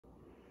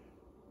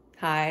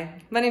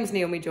Hi, my name is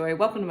Naomi Joy.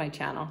 Welcome to my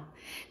channel.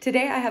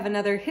 Today I have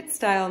another HIIT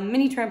style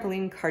mini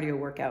trampoline cardio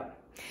workout.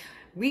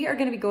 We are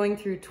going to be going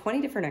through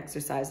 20 different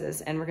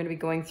exercises and we're going to be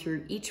going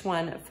through each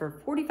one for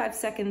 45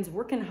 seconds,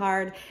 working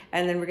hard,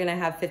 and then we're going to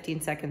have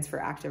 15 seconds for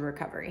active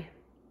recovery.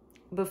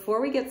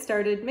 Before we get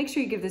started, make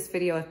sure you give this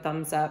video a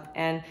thumbs up,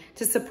 and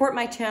to support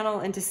my channel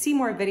and to see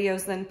more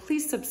videos, then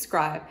please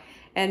subscribe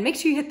and make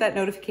sure you hit that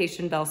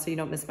notification bell so you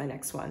don't miss my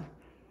next one.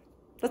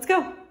 Let's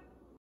go.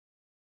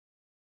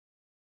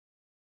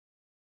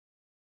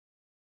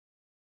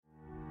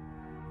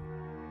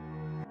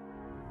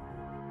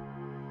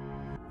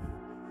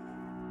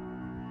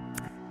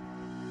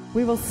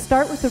 We will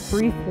start with a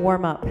brief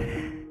warm-up.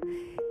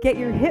 Get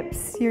your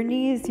hips, your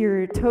knees,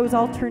 your toes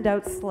all turned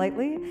out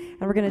slightly, and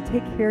we're going to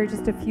take care of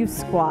just a few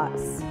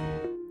squats.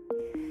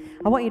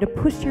 I want you to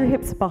push your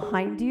hips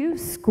behind you,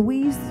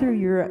 squeeze through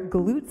your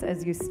glutes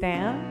as you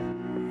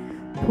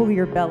stand, pull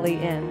your belly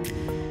in.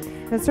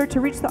 And start to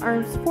reach the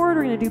arms forward.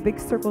 We're going to do big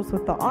circles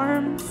with the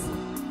arms.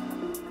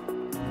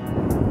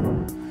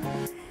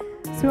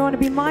 So we want to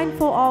be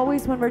mindful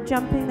always when we're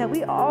jumping that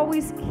we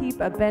always keep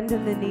a bend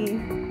in the knee.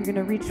 You're going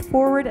to reach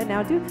forward and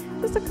now do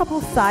just a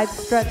couple side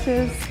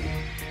stretches,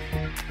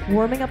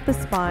 warming up the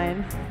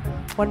spine.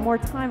 One more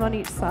time on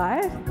each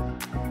side.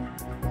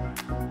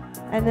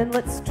 And then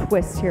let's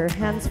twist here.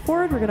 Hands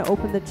forward. We're going to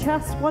open the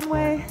chest one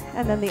way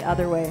and then the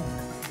other way.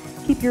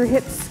 Keep your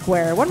hips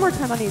square. One more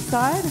time on each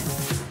side.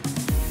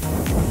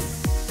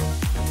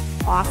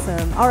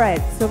 Awesome. All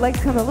right, so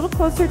legs come a little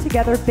closer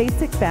together,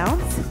 basic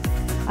bounce.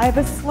 I have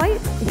a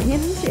slight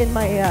hinge in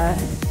my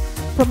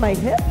from my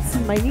hips,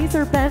 and my knees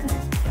are bent.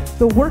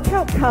 The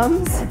workout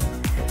comes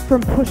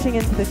from pushing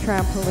into the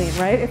trampoline,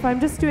 right? If I'm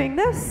just doing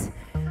this,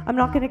 I'm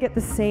not going to get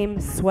the same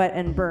sweat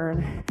and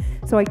burn.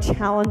 So I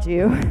challenge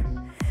you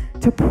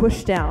to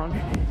push down.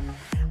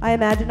 I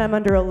imagine I'm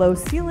under a low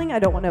ceiling. I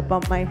don't want to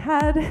bump my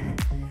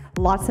head.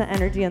 Lots of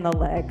energy in the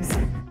legs.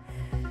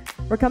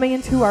 We're coming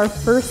into our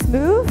first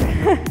move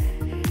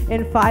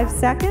in 5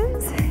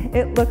 seconds.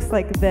 It looks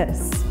like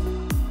this.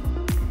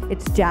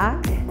 It's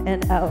jack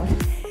and out.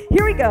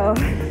 Here we go.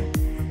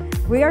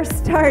 We are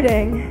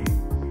starting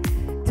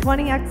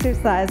 20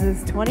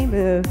 exercises, 20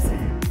 moves,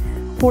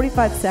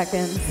 45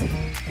 seconds,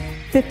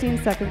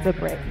 15 seconds of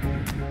break.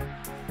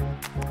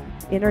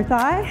 Inner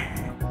thigh.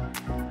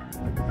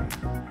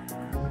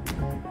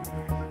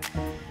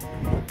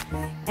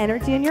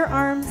 Energy in your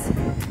arms.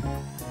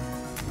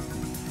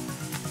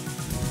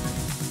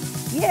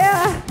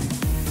 Yeah.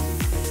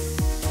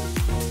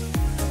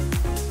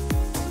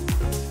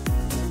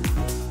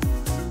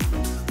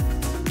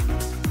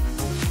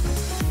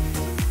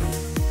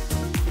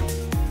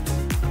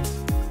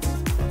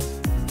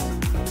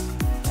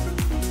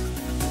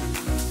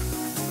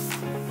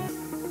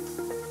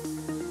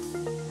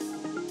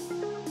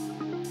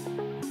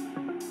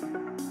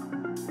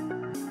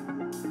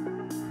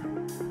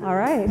 All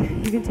right,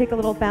 you can take a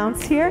little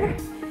bounce here.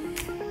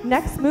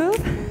 Next move,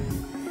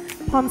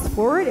 palms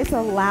forward. It's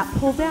a lat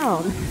pull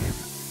down.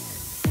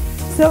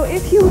 So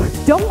if you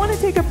don't want to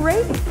take a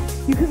break,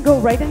 you can go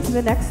right into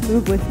the next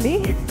move with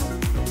me.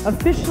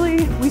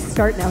 Officially, we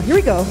start now. Here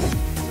we go.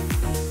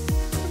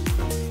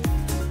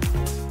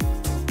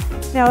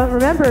 Now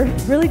remember,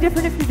 really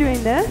different if you're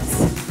doing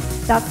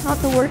this. That's not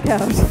the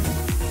workout.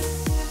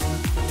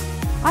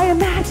 I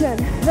imagine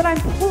that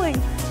I'm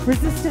pulling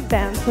resistant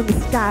bands from the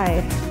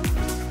sky.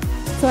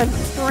 So I'm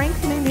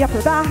strengthening the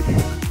upper back.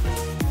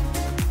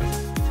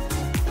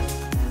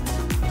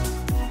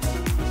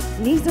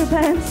 Knees are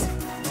bent.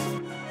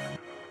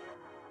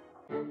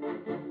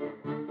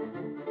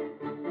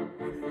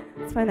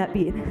 Let's find that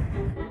beat.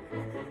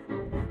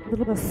 A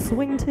little bit of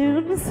swing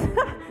tunes.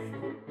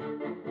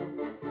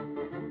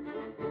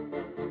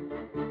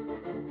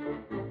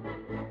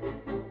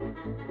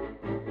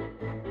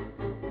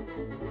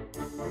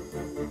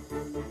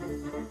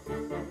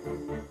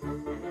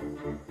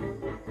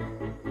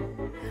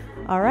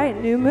 All right,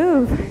 new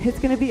move. It's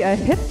going to be a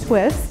hip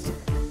twist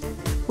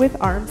with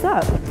arms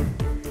up.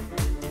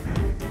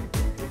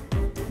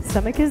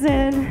 Stomach is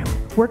in.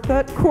 Work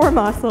that core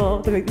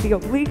muscle, the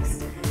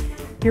obliques.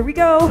 Here we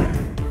go.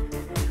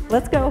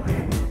 Let's go.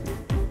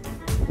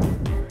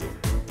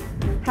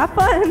 Have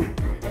fun.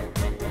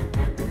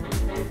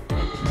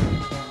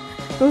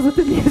 Goes with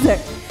the music.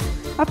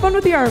 Have fun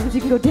with the arms. You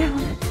can go down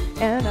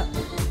and up.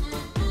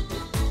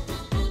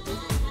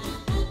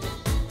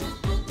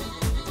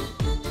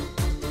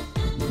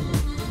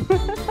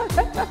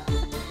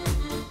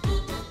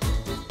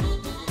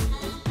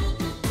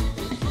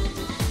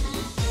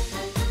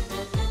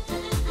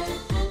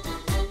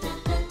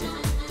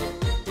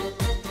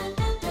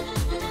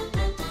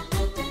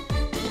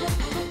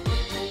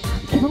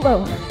 Keep it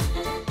low.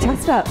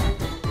 Chest up.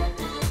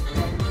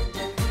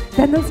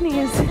 Bend those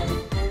knees.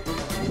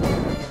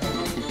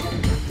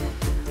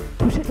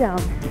 Push it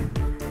down.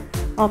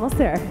 Almost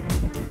there.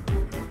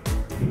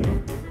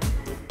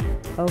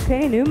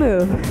 Okay, new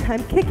move.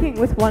 I'm kicking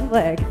with one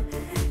leg.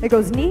 It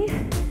goes knee,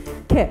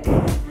 kick,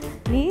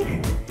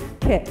 knee,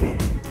 kick.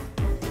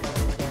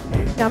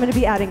 Now I'm going to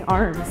be adding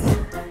arms.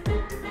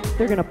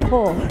 they're gonna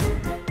pull.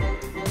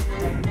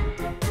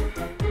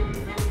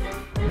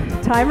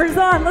 Timer's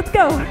on, let's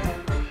go.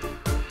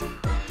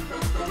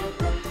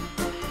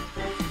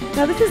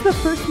 Now this is the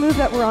first move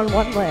that we're on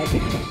one leg.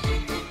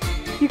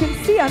 You can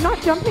see I'm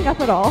not jumping up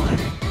at all.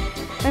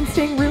 I'm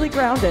staying really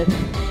grounded,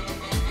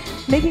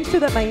 making sure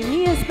that my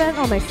knee is bent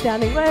on my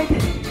standing leg.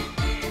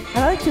 And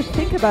I like to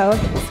think about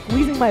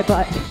squeezing my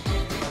butt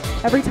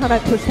every time I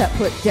push that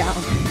foot down.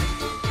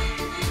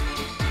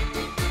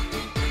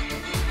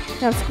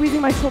 Now I'm squeezing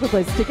my shoulder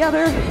blades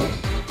together,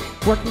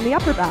 working the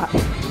upper back.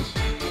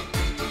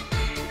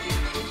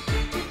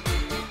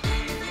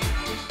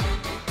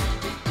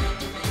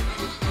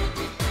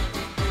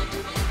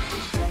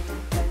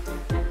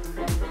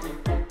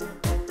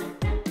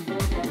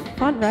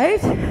 Fun,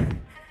 right?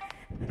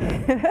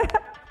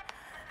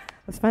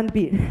 Let's find the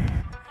beat.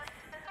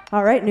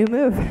 All right, new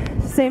move.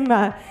 Same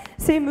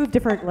move,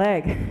 different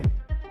leg.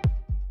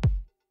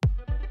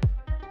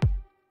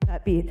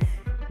 That beat.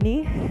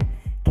 Knee,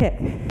 kick.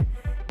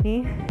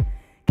 Knee,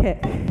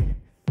 kick.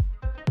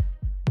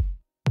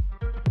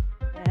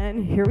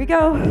 And here we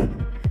go.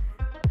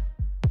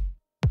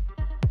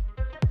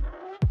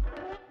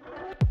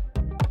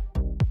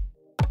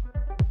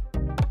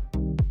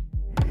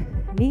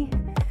 Knee,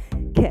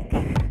 kick.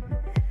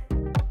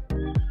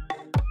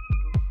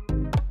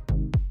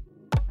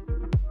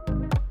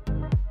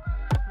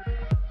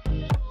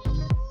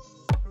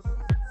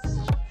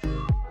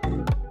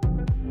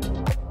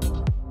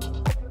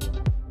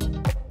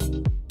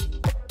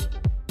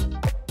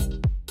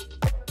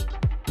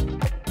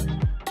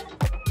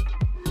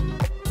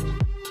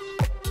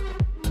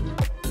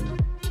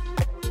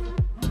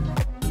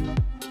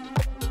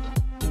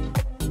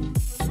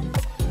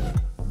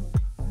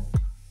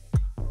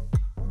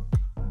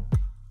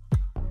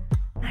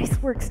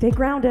 Nice work, stay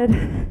grounded.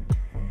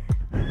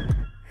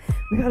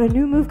 We got a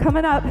new move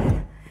coming up,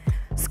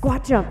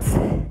 squat jumps.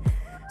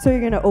 So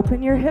you're gonna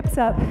open your hips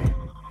up.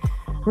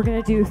 We're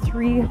gonna do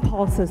 3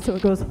 pulses. So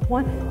it goes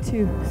 1,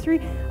 2,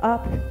 3,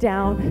 up,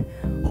 down,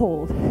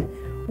 hold.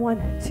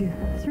 1, 2,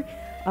 3,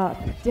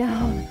 up,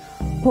 down,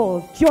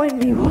 hold. Join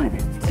me,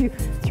 1, 2,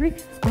 3,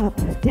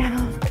 up,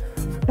 down,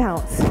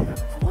 bounce.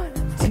 1,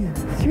 2,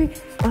 3,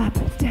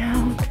 up,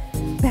 down,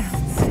 bounce.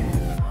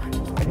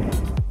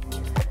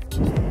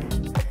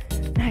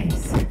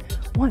 Nice.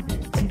 1,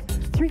 2,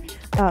 3,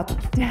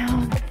 up,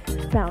 down,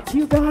 bounce.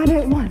 You got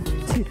it. 1,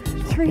 2,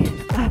 3,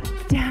 up,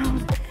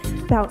 down,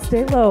 bounce.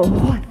 Stay low.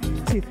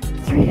 1, 2,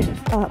 3,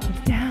 up,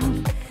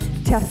 down.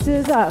 Chest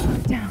is up,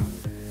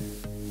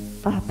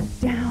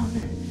 down,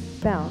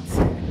 bounce.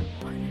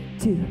 1,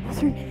 2,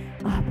 3,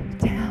 up,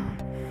 down,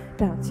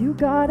 bounce. You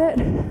got it.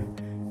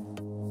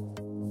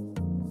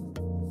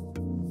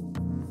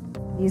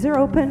 Knees are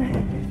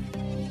open.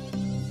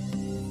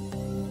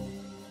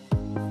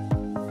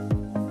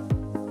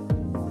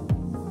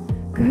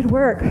 Good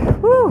work.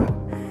 Woo.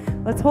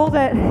 Let's hold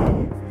it.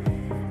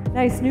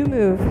 Nice new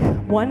move.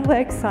 One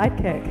leg side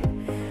kick.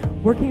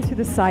 Working through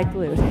the side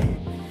glute.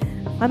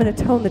 I'm going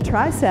to tone the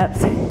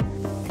triceps.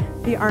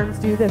 The arms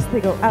do this.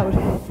 They go out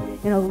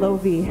in a low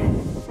V.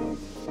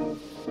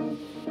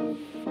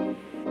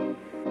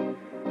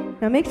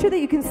 Now make sure that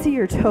you can see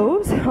your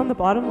toes on the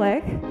bottom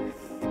leg.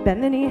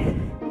 Bend the knee.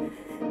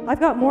 I've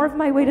got more of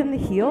my weight in the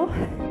heel.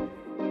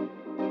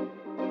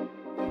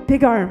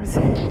 Big arms.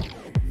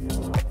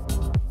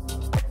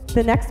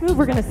 The next move,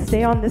 we're going to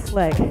stay on this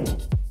leg.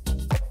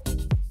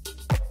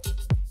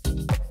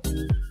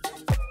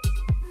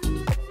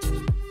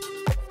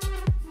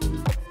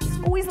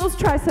 Squeeze those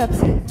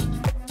triceps.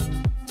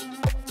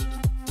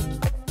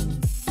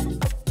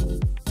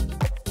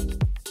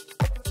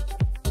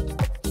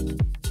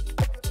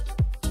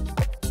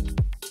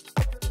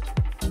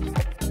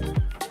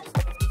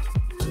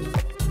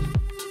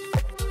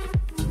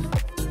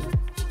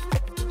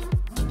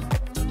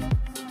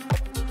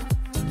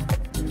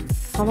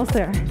 Almost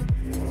there.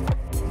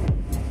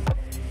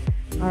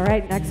 All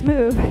right, next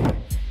move.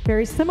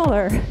 Very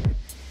similar.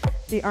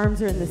 The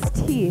arms are in this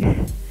T.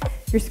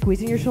 You're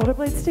squeezing your shoulder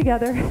blades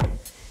together.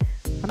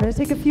 I'm gonna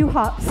take a few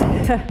hops.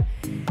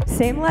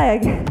 Same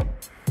leg.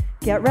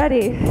 Get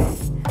ready.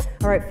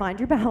 All right, find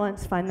your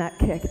balance, find that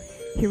kick.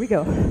 Here we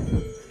go.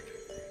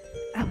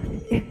 Out,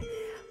 in,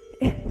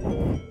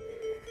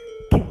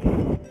 kick,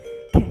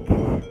 kick.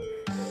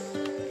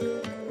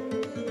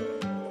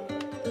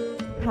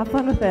 Have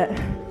fun with it.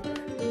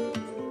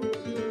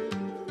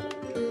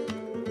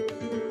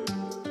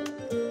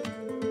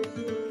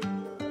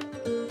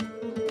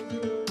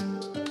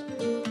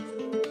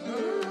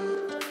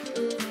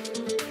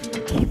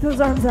 Keep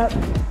those arms up.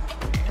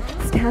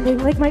 Standing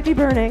leg might be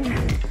burning.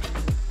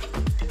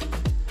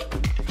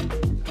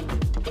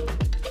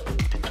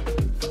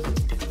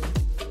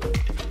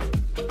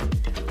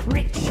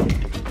 Reach.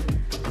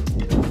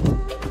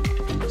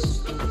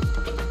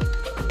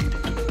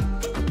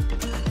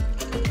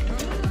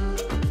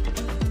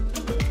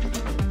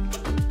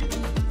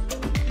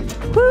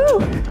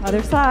 Woo!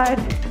 Other side.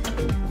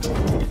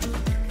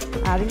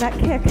 Adding that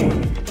kick.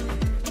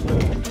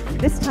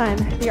 This time,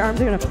 the arms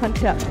are going to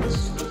punch up.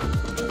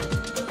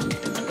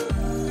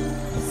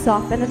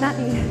 Soft bend in that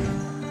knee.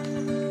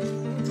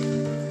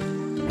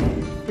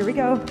 Here we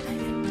go.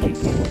 Kick,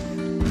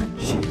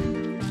 punch.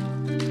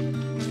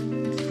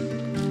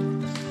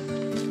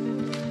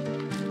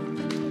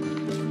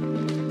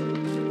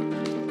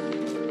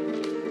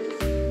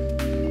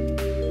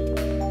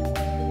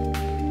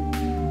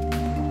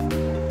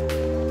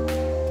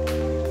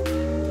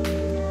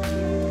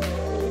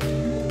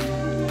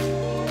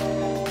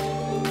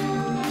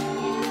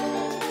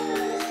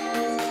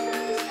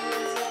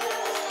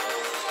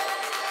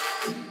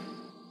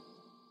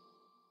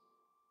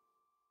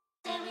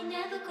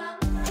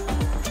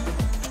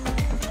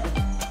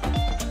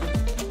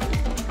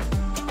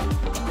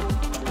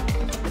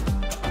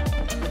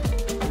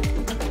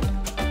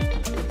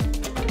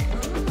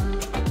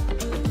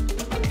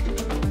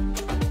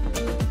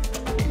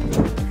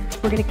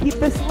 We're going to keep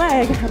this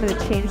leg. I'm going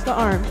to change the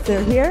arms.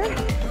 They're here.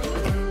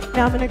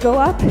 Now I'm going to go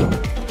up,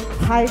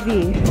 high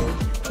V,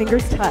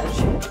 fingers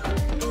touch.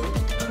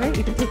 All right,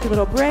 you can take a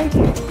little break.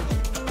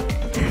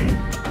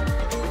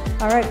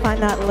 All right,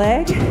 find that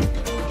leg.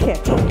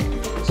 Kick,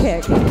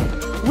 kick.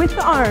 With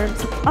the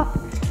arms, up,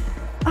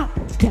 up,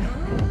 down.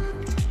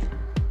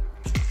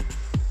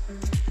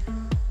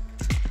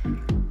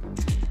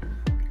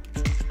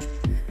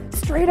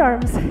 Straight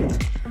arms.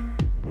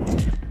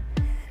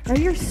 Now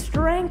you're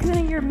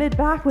strengthening your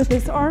mid-back with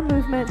this arm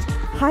movement.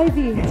 High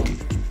V.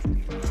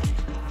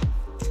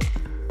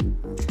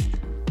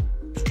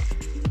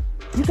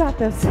 You got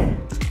this.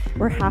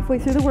 We're halfway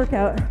through the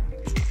workout.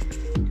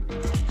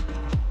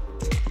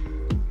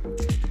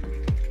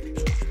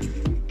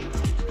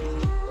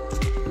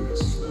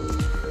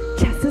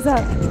 Chest is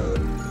up.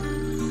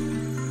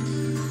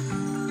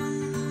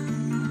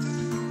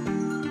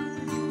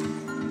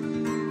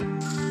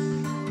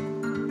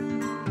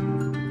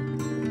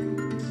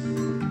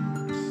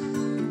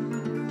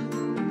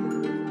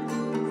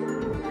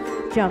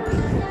 Jump.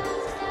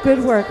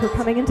 Good work. We're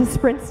coming into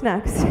sprints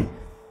next.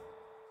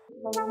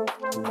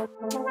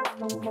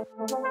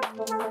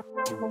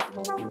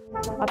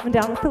 Up and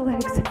down with the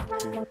legs.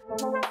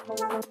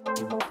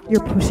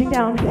 You're pushing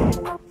down.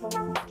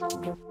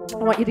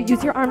 I want you to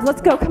use your arms.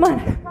 Let's go. Come on.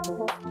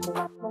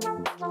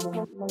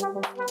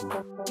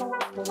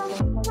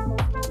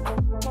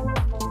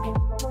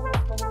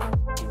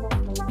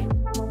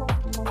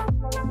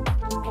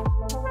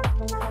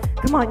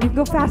 Come on. You can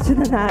go faster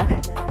than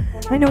that.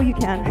 I know you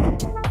can.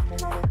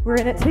 We're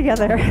in it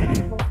together.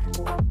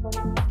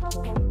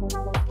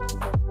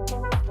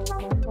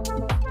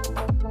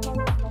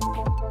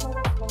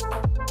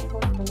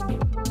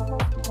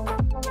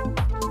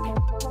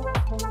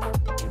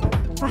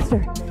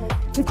 Faster.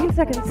 15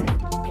 seconds.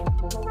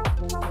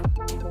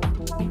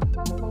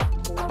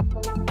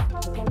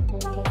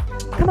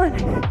 Come on.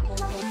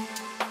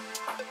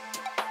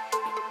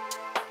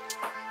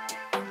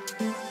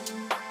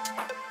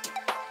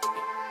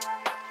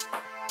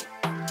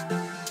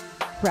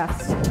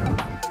 Rest.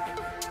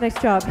 Nice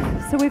job.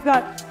 So we've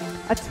got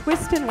a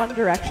twist in one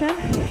direction.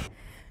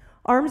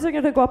 Arms are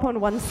going to go up on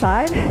one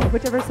side,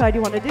 whichever side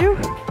you want to do.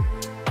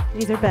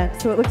 Knees are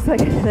bent, so it looks like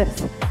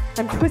this.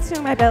 I'm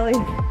twisting my belly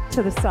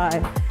to the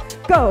side.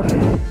 Go.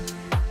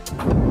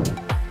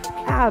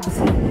 Abs.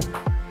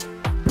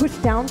 Push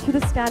down through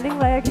the standing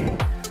leg.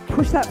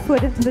 Push that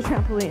foot into the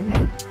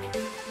trampoline.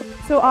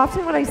 So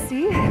often what I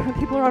see when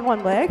people are on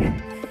one leg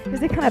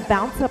is they kind of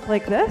bounce up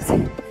like this.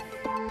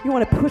 You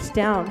want to push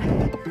down.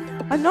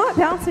 I'm not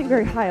bouncing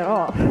very high at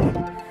all,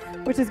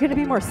 which is going to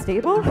be more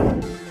stable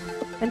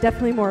and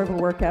definitely more of a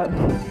workout.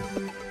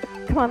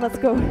 Come on, let's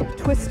go.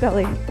 Twist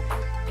belly.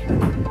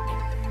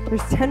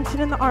 There's tension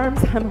in the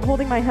arms. I'm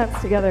holding my hands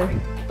together,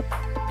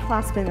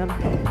 clasping them.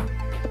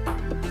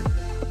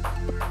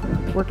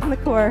 Working the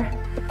core.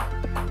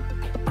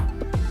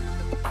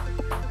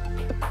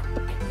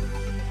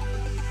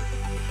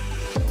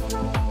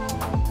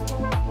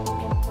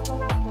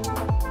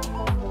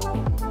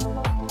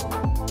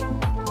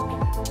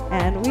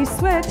 And we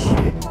switch.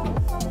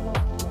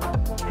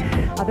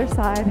 Other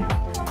side.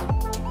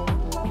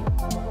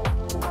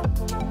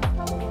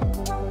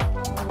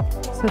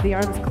 So the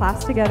arms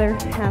clasped together,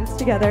 hands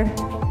together.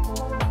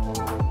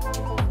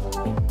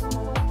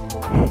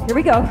 Here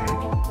we go.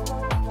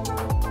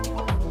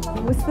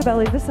 Twist the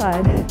belly to the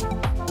side.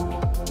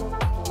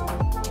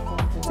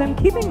 So I'm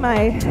keeping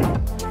my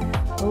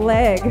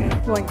leg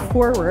going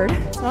forward.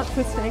 It's not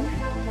twisting.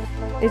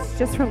 It's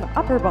just from the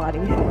upper body,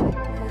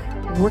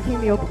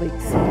 working the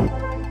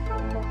obliques.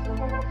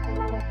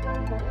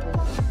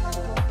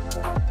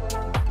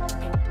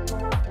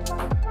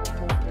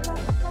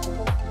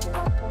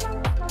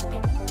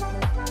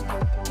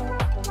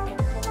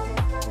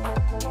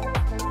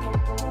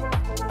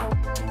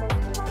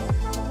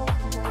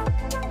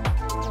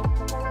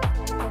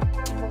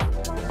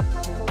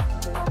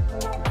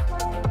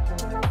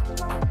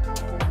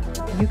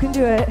 You can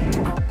do it.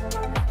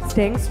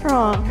 Staying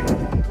strong.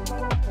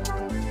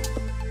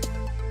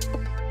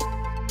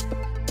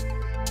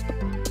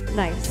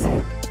 Nice.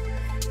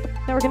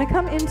 Now we're going to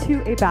come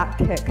into a back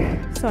kick.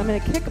 So I'm going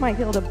to kick my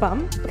heel to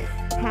bum,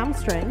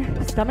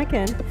 hamstring, stomach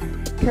in.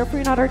 Careful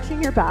you're not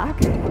arching your back.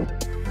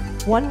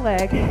 One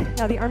leg.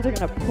 Now the arms are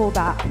gonna pull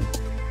back.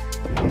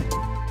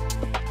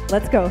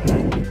 Let's go.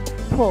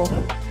 Pull,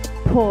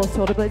 pull,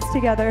 shoulder blades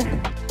together.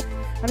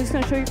 I'm just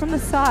gonna show you from the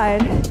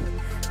side.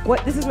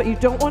 This is what you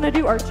don't wanna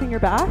do, arching your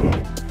back.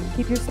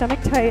 Keep your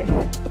stomach tight.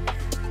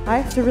 I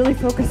have to really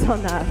focus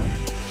on that.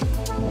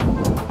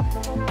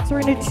 So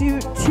we're gonna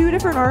do two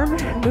different arm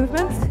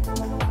movements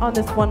on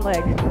this one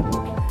leg.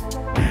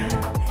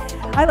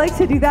 I like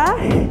to do that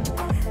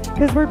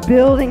because we're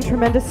building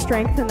tremendous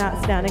strength in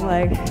that standing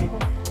leg.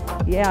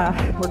 Yeah,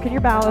 working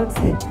your balance,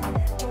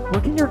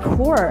 working your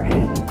core.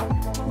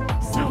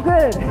 So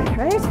good,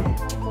 right?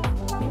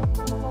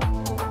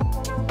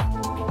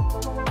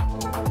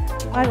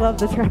 I love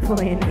the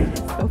trampoline,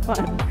 it's so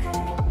fun.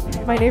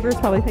 My neighbors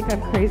probably think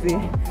I'm crazy.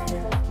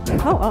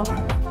 Oh well,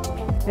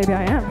 maybe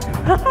I am.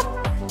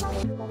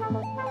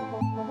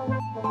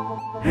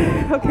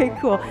 Okay,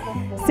 cool.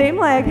 Same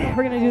leg,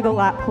 we're gonna do the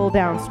lat pull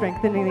down,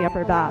 strengthening the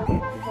upper back.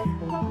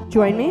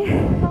 Join me,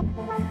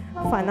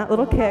 find that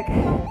little kick,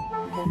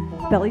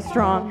 belly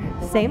strong,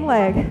 same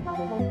leg.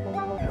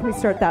 We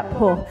start that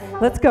pull.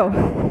 Let's go.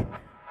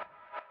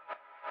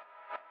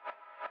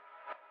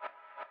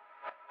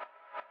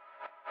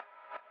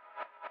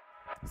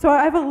 So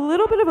I have a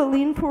little bit of a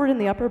lean forward in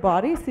the upper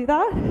body, see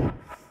that?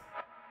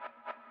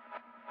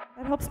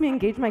 That helps me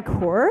engage my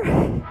core.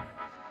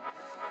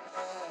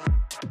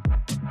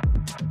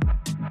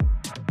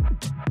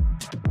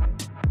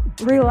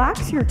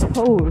 Relax your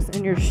toes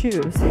in your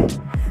shoes.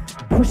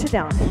 Push it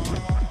down.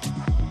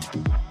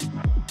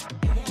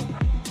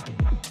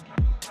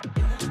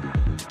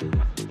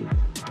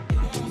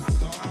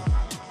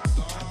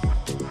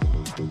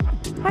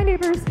 Hi,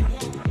 neighbors.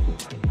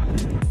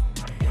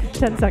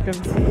 10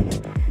 seconds.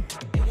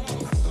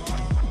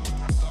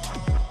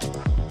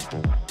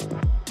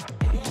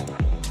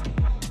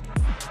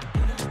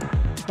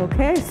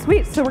 Okay,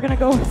 sweet. So we're gonna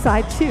go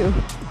side two.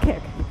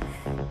 Kick,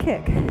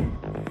 kick.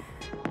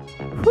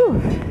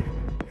 Whew.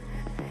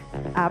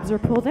 Abs are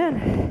pulled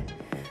in.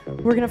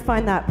 We're gonna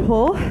find that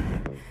pull.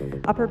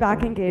 Upper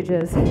back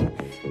engages.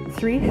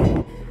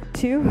 3,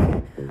 2,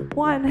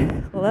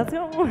 1. Let's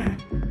go.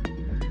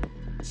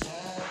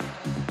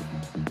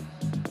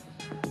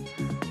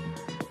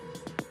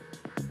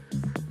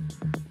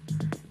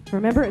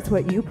 Remember, it's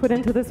what you put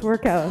into this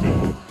workout.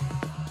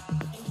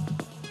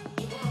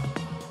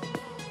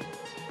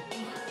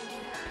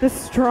 The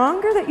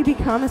stronger that you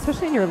become,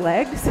 especially in your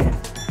legs,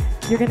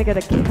 you're gonna get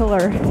a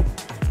killer,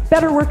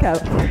 better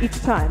workout each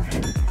time.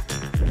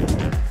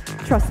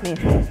 Trust me.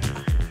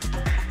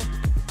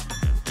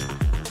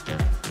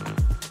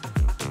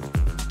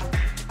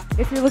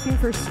 If you're looking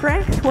for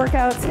strength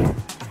workouts,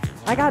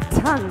 I got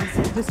tons.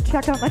 Just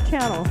check out my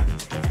channel.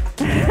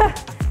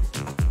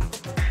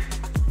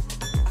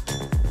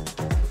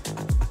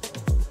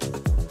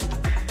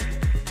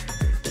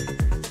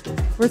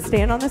 We're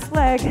staying on this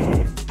leg.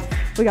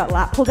 We got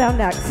lat pull down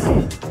next.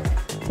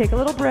 Take a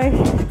little break.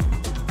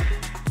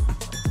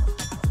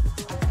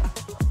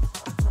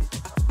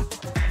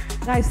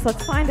 Nice,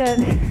 let's find it.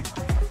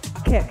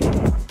 Kick,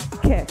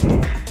 kick.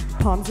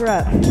 Palms are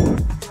up.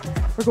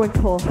 We're going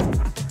pull,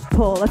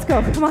 pull. Let's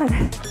go, come on.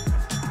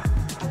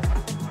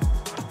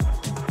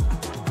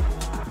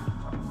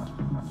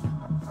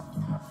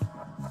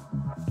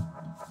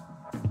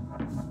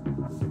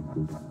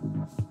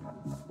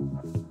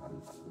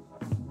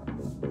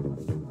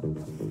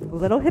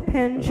 Little hip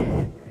hinge,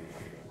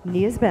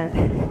 knee is bent.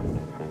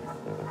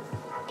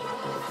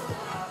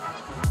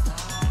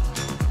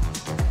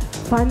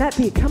 Find that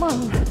beat, come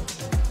on.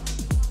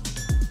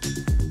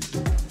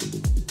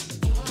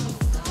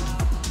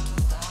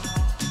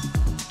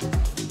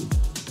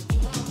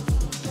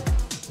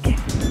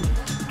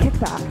 Kick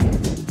back.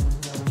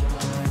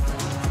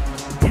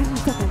 10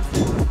 seconds.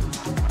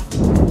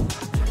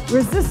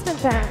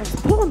 Resistant bands,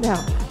 pull them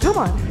down, come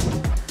on.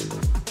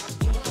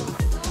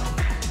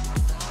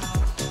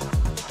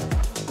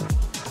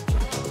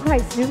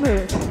 Nice, new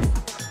move.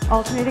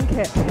 Alternating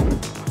kick.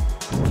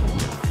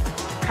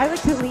 I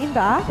like to lean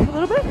back a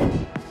little bit.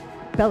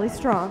 Belly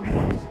strong.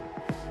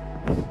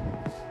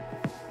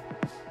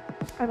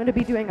 I'm going to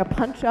be doing a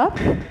punch up.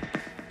 Here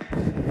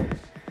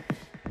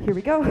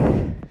we go.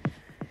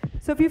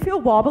 So if you feel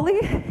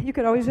wobbly, you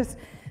could always just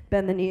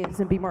bend the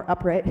knees and be more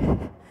upright.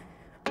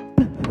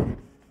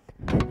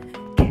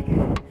 Kick,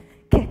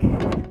 kick.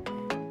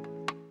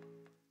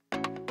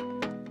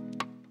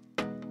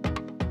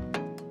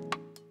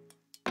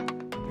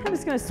 I'm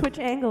just going to switch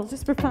angles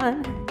just for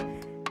fun.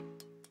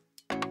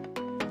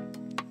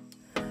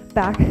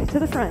 Back to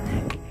the front.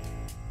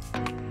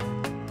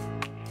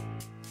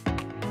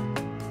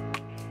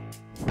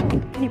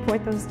 Can you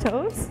point those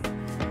toes?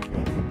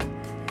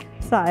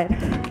 Side.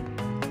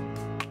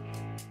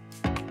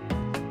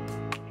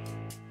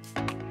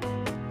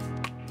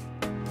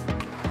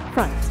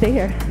 Front, stay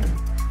here.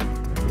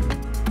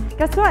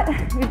 Guess what?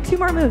 We have 2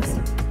 more moves.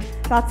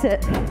 That's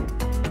it.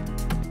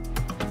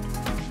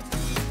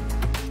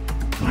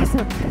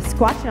 Awesome.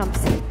 Squat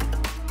jumps.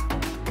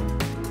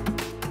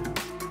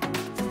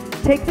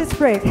 Take this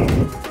break.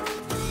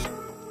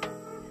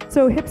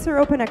 So hips are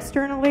open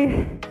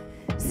externally.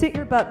 Sit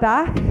your butt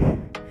back.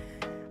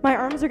 My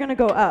arms are gonna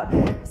go up.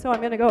 So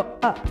I'm gonna go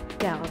up,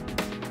 down.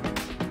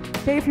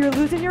 Okay, if you're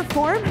losing your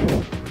form,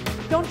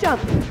 don't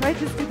jump, right?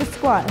 Just do the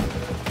squat.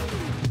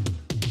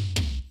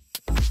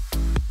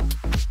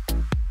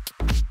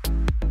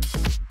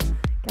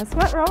 Guess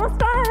what? We're almost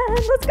done.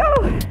 Let's go.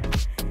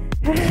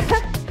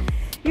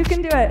 You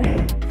can do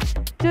it.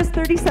 Just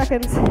 30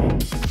 seconds.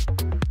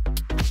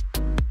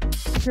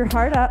 Keep your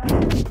heart up.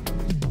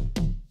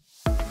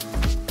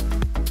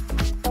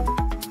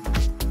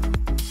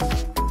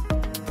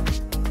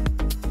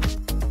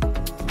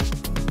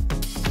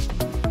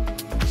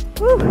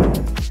 Woo.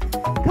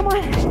 Come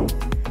on.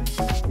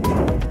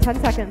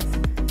 10 seconds.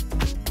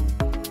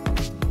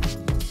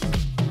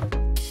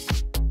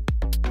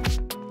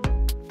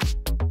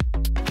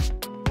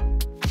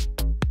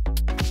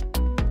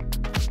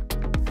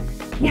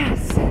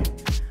 Yes.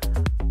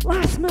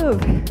 Last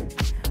move.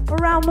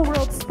 Around the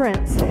world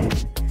sprint.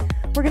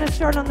 We're going to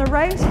start on the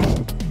right,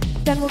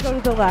 then we'll go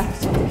to the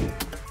left.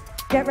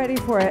 Get ready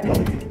for it.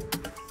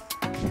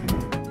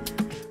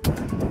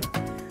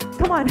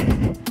 Come on.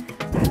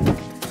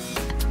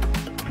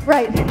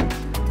 Right.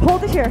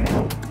 Hold it here.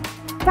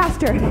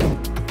 Faster.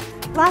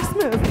 Last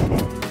move.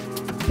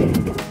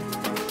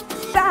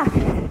 Back.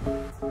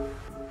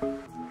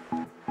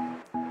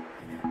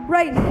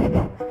 Right.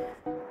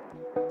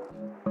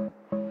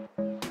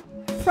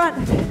 Front.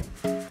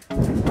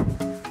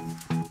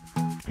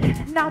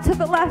 Now to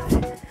the left.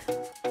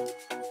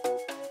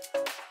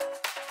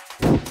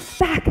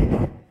 Back.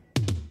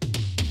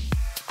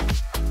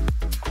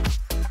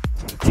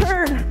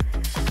 Turn.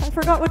 I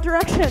forgot what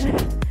direction.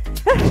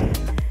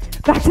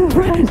 Back to the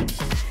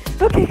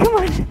front. Okay, come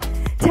on.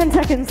 10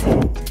 seconds.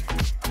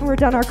 And we're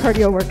done our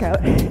cardio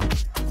workout.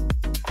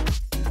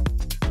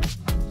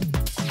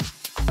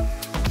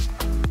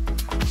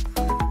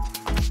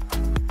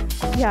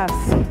 Yes.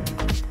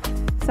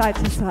 Side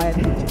to side.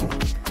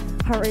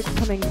 Heart rate's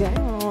coming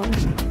down.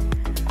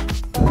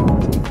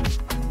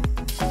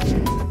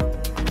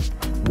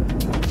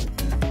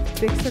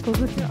 Big circles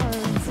with your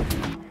arms.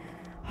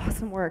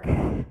 Awesome work.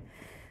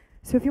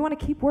 So if you want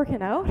to keep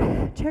working out,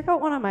 check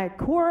out one of my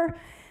core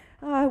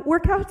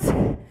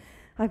workouts.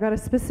 I've got a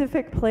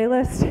specific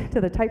playlist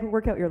to the type of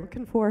workout you're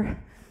looking for.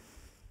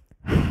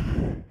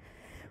 We're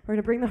going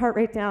to bring the heart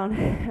rate down,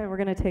 and we're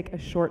going to take a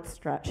short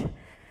stretch.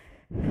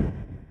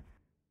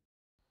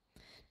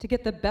 To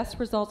get the best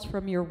results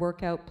from your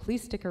workout,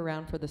 please stick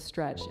around for the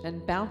stretch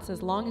and bounce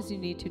as long as you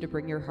need to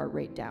bring your heart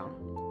rate down.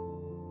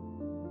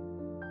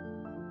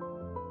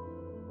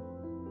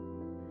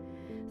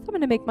 So I'm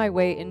going to make my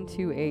way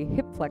into a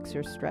hip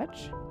flexor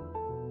stretch.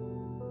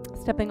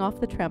 Stepping off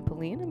the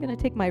trampoline, I'm going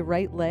to take my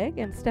right leg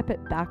and step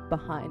it back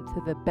behind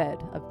to the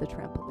bed of the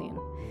trampoline.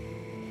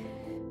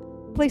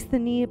 Place the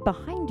knee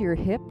behind your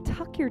hip,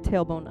 tuck your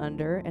tailbone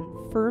under, and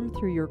firm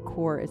through your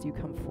core as you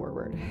come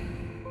forward.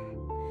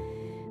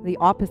 The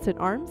opposite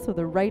arm, so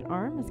the right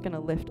arm is going to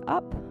lift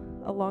up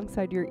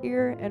alongside your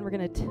ear, and we're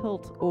going to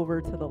tilt over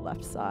to the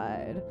left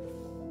side.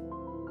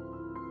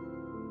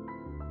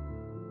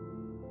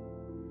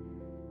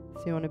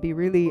 So you want to be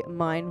really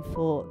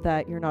mindful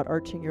that you're not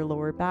arching your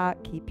lower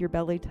back. Keep your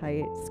belly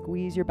tight.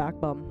 Squeeze your back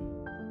bum.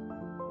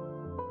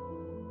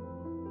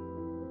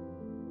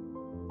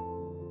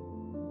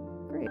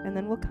 Great. And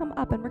then we'll come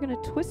up and we're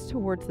going to twist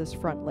towards this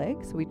front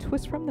leg. So we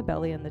twist from the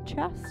belly and the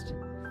chest.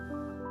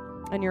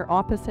 And your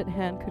opposite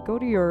hand could go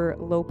to your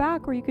low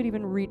back, or you could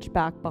even reach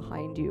back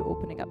behind you,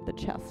 opening up the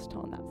chest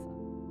on that side.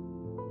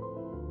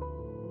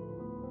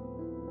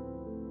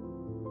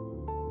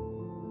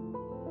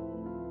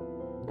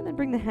 And then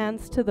bring the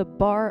hands to the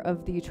bar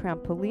of the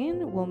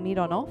trampoline. We'll meet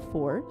on all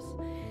fours,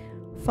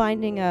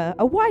 finding a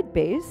wide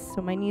base.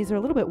 So my knees are a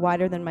little bit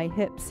wider than my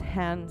hips,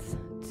 hands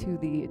to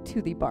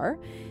the bar.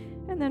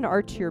 And then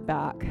arch your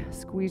back,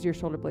 squeeze your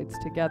shoulder blades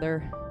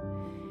together.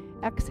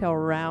 Exhale,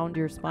 round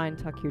your spine,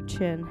 tuck your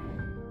chin.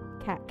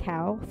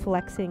 Cat-cow,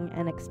 flexing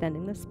and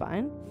extending the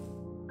spine.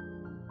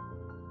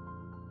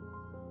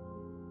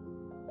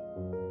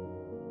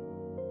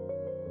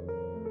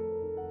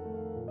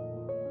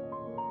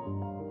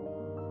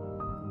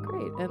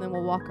 Great, and then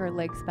we'll walk our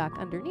legs back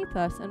underneath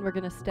us, and we're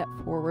going to step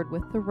forward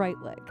with the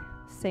right leg.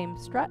 Same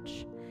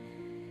stretch.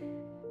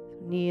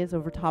 Knee is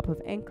over top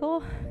of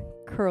ankle.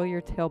 Curl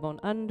your tailbone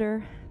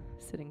under,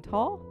 sitting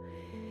tall.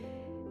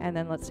 And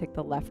then let's take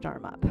the left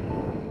arm up.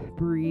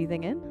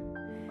 Breathing in.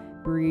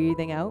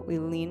 Breathing out, we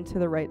lean to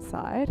the right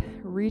side,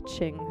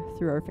 reaching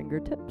through our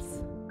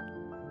fingertips.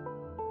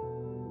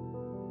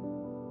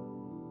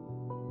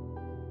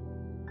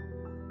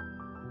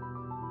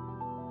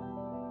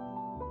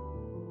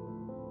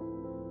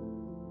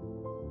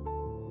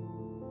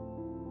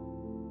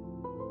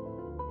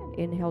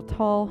 And inhale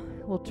tall,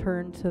 we'll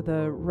turn to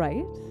the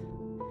right.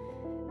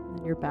 And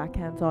then your back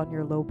hand's on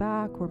your low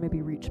back, or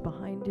maybe reach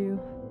behind you.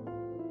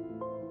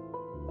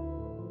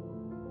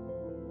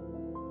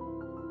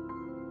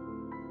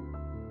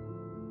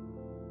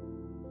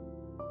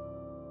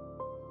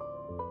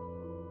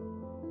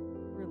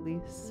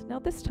 Now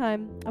this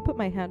time, I'll put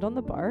my hand on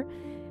the bar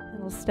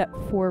and I'll step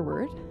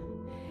forward.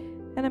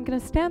 And I'm going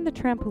to stand the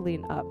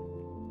trampoline up,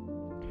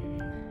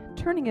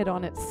 turning it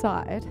on its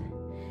side.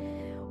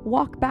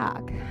 Walk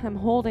back. I'm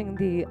holding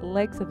the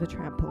legs of the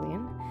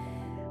trampoline.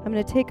 I'm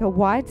going to take a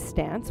wide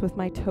stance with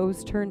my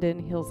toes turned in,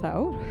 heels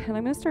out, and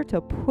I'm going to start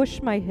to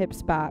push my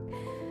hips back,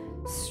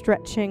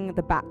 stretching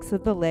the backs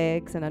of the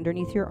legs and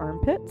underneath your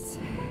armpits.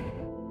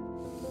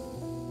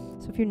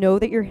 So if you know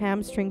that your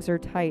hamstrings are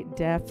tight,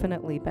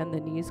 definitely bend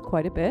the knees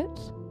quite a bit.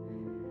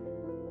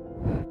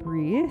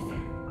 Breathe.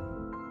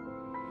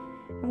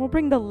 And we'll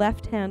bring the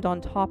left hand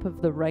on top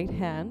of the right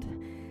hand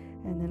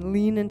and then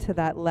lean into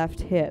that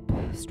left hip,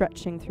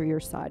 stretching through your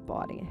side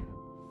body.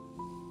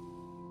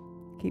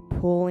 Keep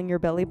pulling your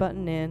belly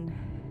button in.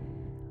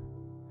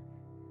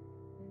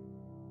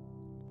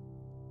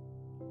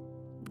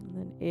 And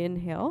then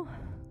inhale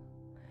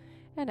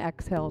and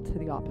exhale to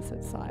the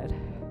opposite side.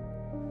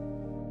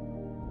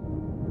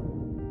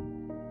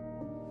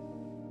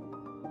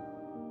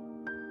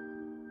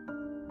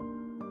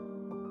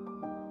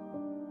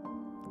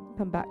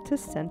 Come back to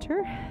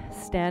center,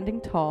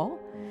 standing tall.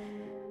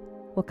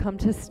 We'll come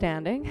to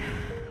standing.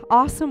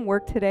 Awesome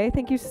work today.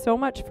 Thank you so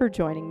much for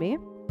joining me.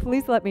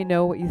 Please let me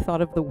know what you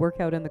thought of the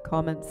workout in the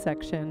comments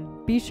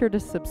section. Be sure to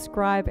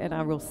subscribe, and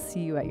I will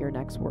see you at your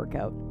next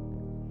workout.